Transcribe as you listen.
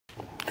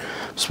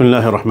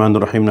Bismillahir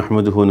Rahmanir Rahim.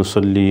 Nahmaduhu wa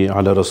nusalli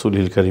ala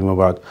rasulihil kareem wa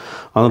ba'd.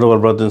 Honorable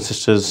brothers and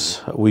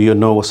sisters, we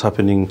know what's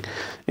happening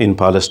in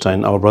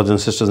Palestine. Our brothers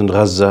and sisters in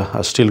Gaza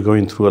are still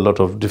going through a lot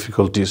of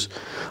difficulties.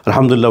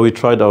 Alhamdulillah, we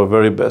tried our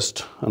very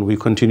best and we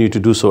continue to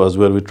do so as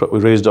well. We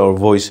raised our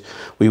voice.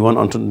 We went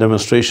on to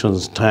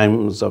demonstrations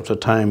times after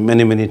time.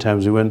 Many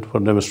times we went for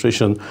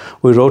demonstration.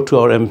 We wrote to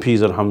our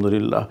MPs,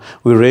 alhamdulillah.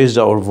 We raised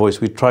our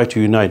voice. We tried to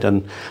unite.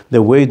 And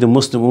the way the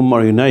Muslim Ummah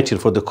are united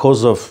for the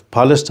cause of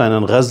Palestine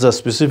and Gaza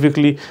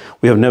specifically,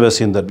 we have never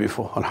seen that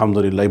before,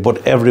 alhamdulillah. It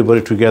brought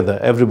everybody together.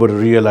 Everybody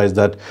realized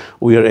that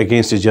we are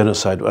against the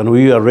genocide and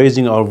we are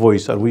raising our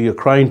voice and we are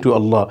crying to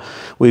Allah.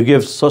 We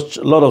give such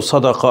a lot of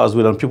sadaqah as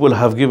well, and people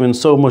have given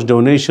so much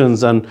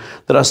donations, and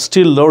there are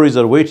still lorries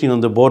are waiting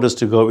on the borders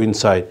to go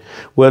inside.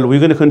 Well, we're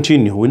going to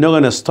continue. We're not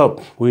going to stop.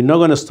 We're not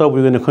going to stop.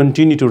 We're going to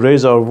continue to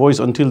raise our voice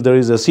until there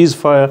is a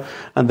ceasefire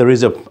and there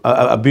is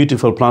a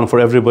beautiful plan for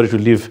everybody to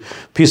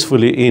live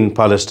peacefully in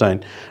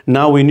Palestine.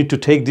 Now we need to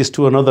take this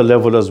to another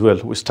level as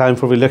well. It's time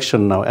for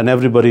election now, and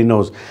everybody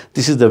knows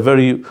this is the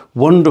very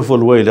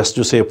wonderful way, let's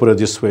just say, put it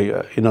this way,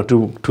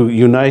 to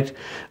unite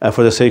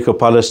for the sake of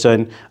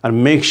Palestine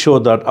and make sure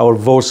that our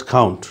votes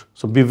count.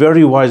 So be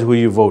very wise who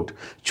you vote.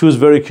 Choose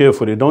very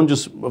carefully. Don't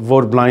just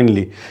vote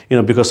blindly,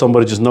 because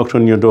somebody just knocked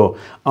on your door.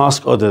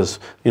 Ask others,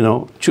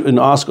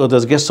 ask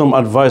others. Get some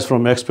advice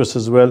from experts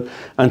as well,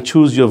 and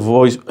choose your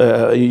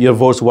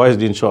votes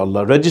wisely,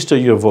 inshallah. Register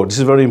your vote. This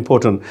is very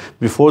important.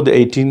 Before the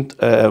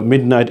 18th,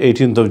 midnight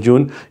 18th of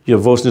June, your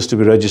votes needs to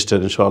be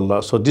registered,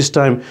 inshallah. So this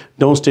time,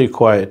 don't stay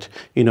quiet.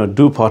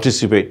 Do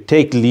participate.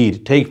 Take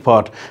lead. Take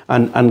part,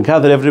 and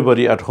gather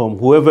everybody at home.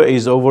 Whoever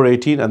is over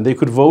 18 and they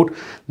could vote,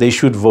 they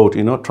should vote.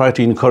 Try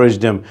to encourage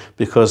them,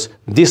 because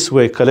this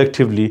way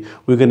collectively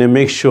we're going to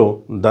make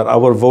sure that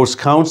our votes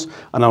counts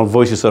and our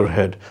voices are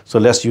heard. So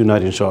let's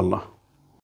unite, inshallah.